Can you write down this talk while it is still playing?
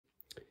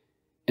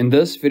In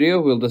this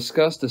video, we'll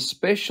discuss the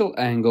special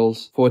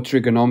angles for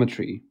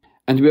trigonometry.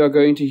 And we are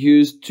going to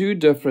use two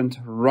different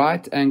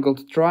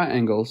right-angled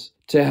triangles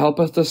to help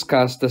us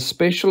discuss the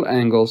special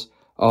angles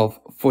of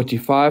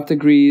 45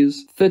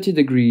 degrees, 30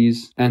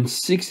 degrees, and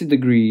 60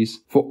 degrees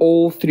for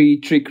all three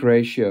trig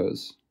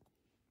ratios.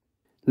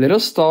 Let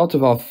us start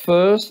with our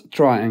first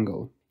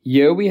triangle.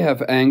 Here we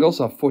have angles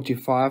of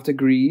 45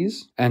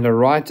 degrees and a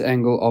right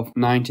angle of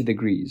 90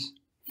 degrees.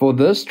 For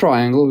this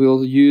triangle,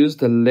 we'll use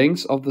the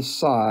lengths of the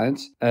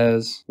sides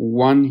as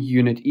 1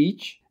 unit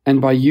each. And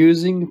by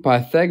using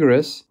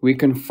Pythagoras, we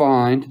can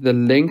find the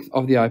length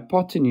of the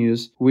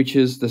hypotenuse, which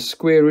is the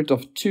square root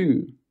of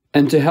 2.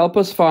 And to help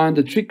us find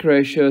the trig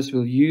ratios,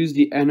 we'll use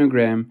the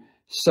anagram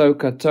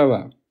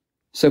SOHCAHTOA.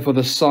 So for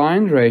the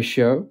sine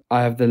ratio,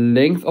 I have the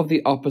length of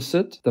the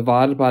opposite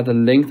divided by the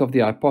length of the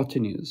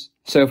hypotenuse.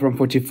 So from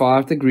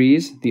 45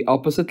 degrees, the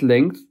opposite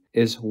length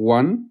is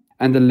 1.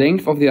 And the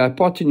length of the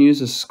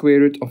hypotenuse is square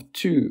root of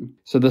 2.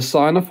 So the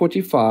sine of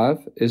 45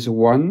 is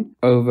 1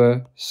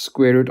 over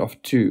square root of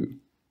 2.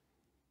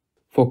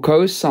 For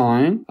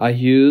cosine, I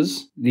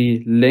use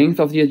the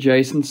length of the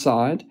adjacent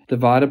side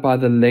divided by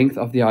the length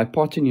of the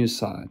hypotenuse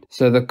side.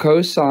 So the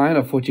cosine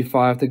of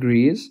 45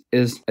 degrees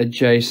is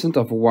adjacent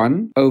of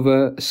 1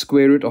 over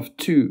square root of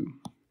 2.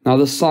 Now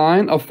the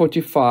sine of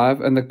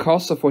 45 and the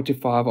cos of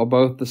 45 are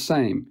both the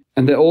same.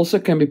 And they also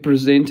can be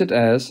presented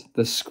as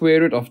the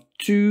square root of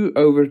 2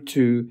 over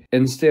 2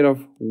 instead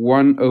of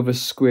 1 over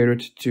square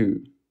root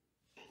 2.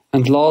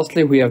 And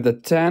lastly, we have the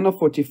tan of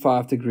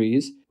 45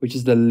 degrees, which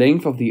is the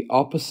length of the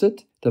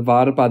opposite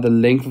divided by the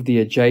length of the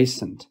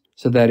adjacent.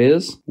 So that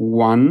is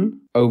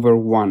 1 over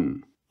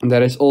 1. And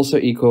that is also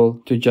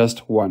equal to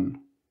just 1.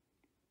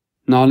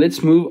 Now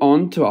let's move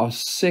on to our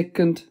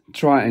second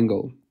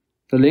triangle.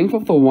 The length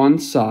of the one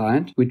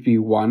side would be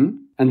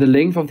 1, and the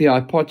length of the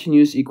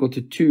hypotenuse equal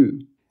to 2.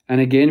 And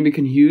again, we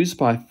can use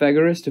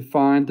Pythagoras to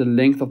find the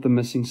length of the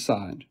missing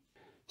side.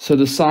 So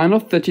the sine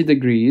of 30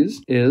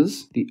 degrees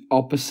is the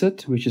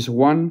opposite, which is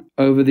 1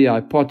 over the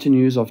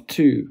hypotenuse of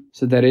 2.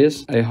 So that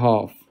is a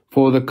half.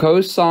 For the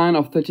cosine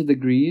of 30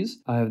 degrees,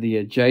 I have the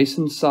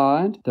adjacent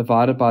side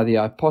divided by the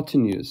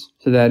hypotenuse.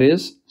 So that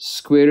is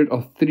square root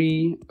of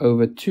 3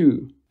 over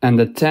 2. And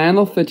the tan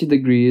of 30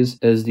 degrees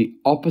is the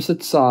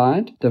opposite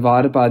side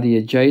divided by the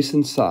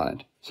adjacent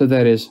side. So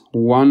that is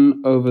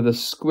 1 over the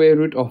square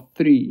root of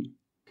 3.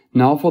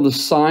 Now for the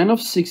sine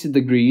of 60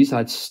 degrees,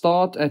 I'd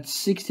start at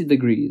 60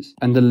 degrees.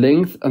 And the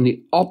length on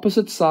the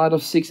opposite side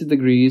of 60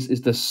 degrees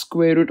is the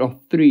square root of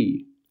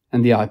 3.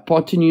 And the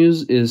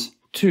hypotenuse is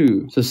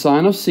 2. So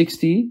sine of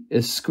 60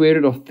 is square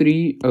root of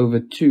 3 over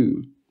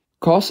 2.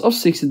 Cos of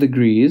 60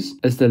 degrees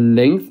is the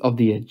length of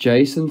the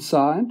adjacent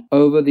side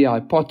over the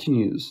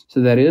hypotenuse.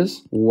 So that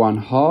is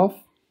 1/2.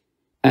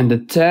 And the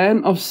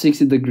tan of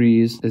 60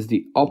 degrees is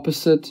the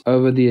opposite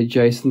over the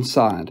adjacent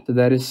side. So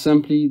that is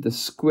simply the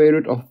square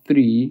root of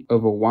 3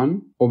 over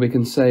 1, or we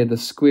can say the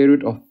square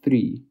root of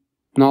 3.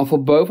 Now for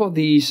both of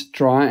these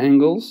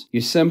triangles,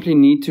 you simply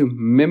need to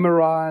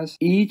memorize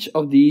each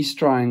of these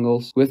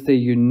triangles with their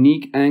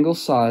unique angle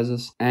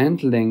sizes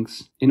and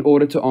lengths in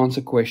order to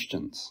answer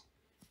questions.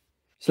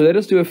 So let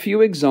us do a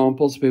few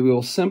examples where we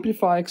will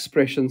simplify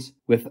expressions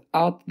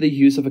without the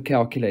use of a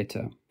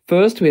calculator.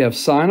 First, we have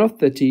sine of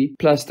 30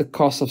 plus the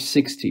cos of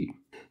 60.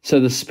 So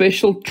the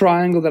special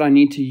triangle that I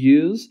need to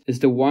use is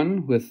the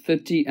one with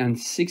 30 and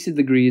 60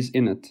 degrees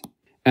in it.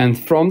 And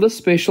from the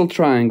special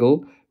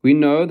triangle, we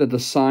know that the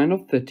sine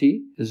of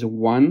 30 is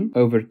 1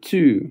 over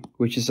 2,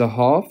 which is a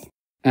half.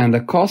 And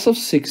the cos of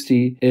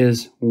 60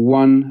 is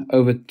 1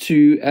 over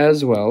 2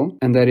 as well,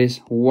 and that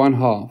is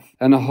 1/2.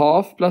 And a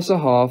half plus a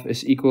half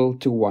is equal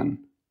to 1.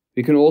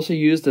 We can also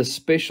use the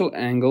special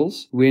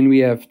angles when we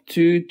have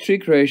two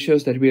trig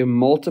ratios that we are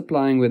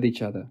multiplying with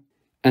each other.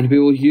 And we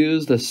will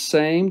use the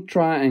same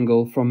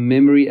triangle from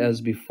memory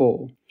as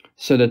before.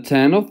 So the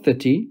tan of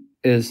 30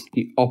 is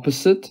the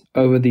opposite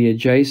over the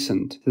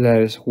adjacent. So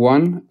that is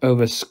 1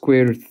 over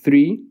square root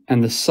 3.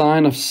 And the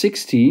sine of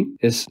 60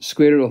 is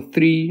square root of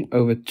 3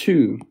 over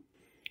 2.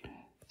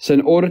 So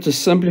in order to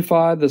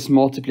simplify this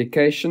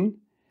multiplication,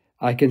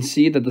 I can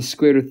see that the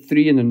square root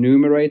 3 in the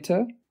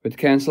numerator would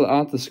cancel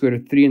out the square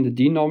root 3 in the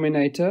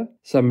denominator,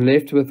 so I'm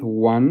left with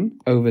 1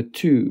 over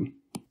 2.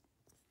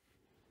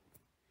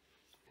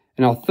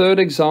 In our third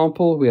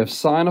example, we have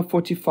sine of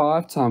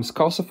 45 times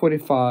cos of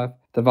 45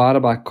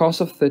 divided by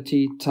cos of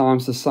 30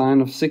 times the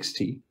sine of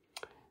 60.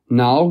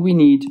 Now we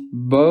need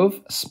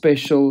both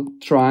special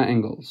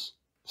triangles.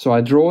 So I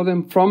draw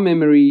them from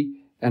memory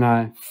and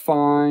I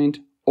find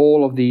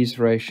all of these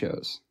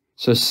ratios.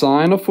 So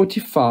sine of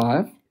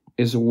 45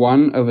 is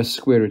 1 over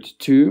square root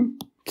 2.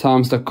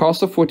 Times the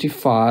cos of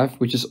 45,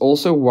 which is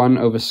also 1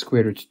 over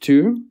square root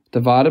 2,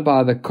 divided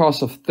by the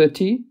cos of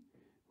 30,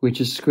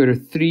 which is square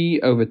root 3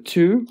 over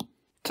 2,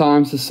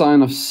 times the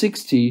sine of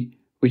 60,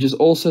 which is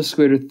also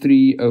square root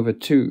 3 over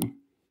 2.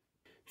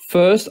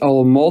 First, I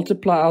will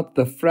multiply out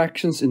the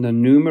fractions in the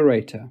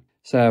numerator.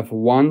 So I have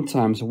 1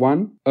 times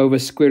 1 over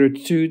square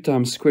root 2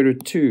 times square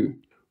root 2,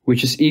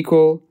 which is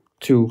equal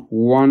to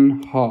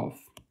 1/2.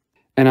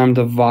 and I'm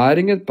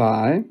dividing it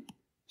by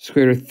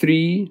square root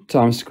 3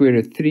 times square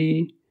root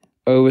 3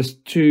 over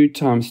 2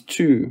 times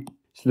 2.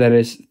 So that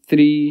is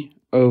 3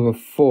 over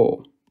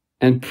 4.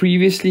 And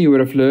previously you would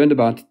have learned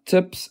about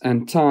tips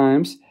and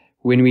times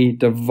when we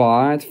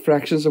divide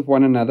fractions of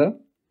one another.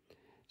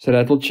 So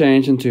that will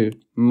change into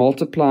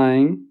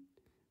multiplying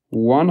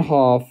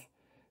 1/2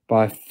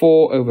 by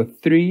 4 over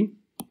 3.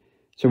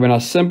 So when I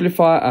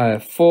simplify, I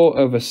have 4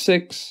 over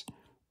 6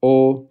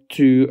 or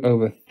 2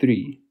 over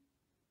 3.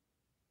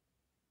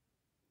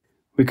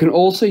 We can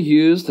also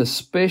use the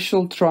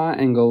special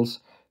triangles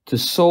to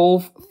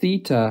solve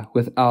theta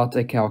without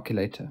a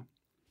calculator.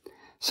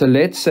 So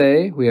let's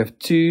say we have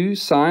 2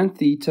 sine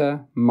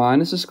theta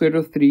minus the square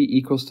root of 3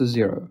 equals to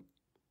 0.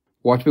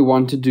 What we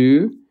want to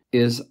do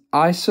is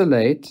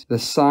isolate the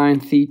sine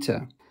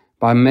theta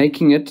by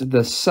making it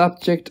the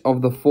subject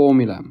of the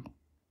formula.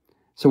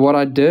 So what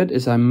I did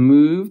is I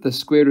moved the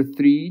square root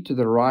 3 to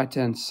the right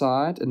hand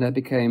side, and that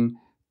became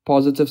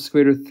positive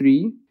square root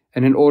 3.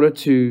 And in order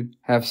to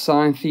have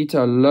sine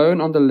theta alone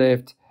on the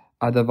left,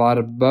 I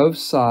divided both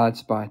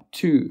sides by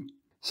 2.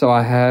 So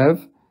I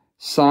have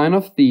sine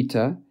of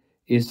theta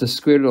is the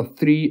square root of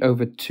 3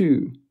 over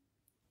 2.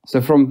 So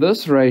from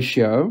this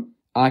ratio,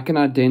 I can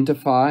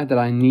identify that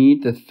I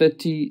need the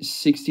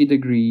 30-60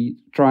 degree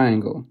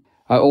triangle.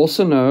 I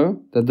also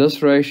know that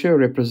this ratio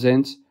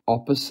represents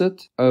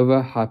opposite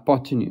over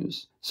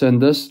hypotenuse. So in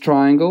this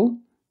triangle,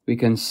 we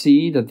can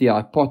see that the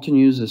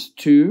hypotenuse is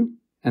 2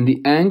 and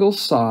the angle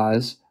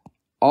size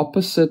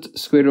opposite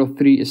square root of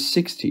 3 is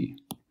 60.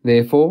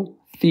 Therefore,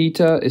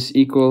 theta is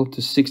equal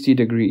to 60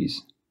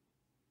 degrees.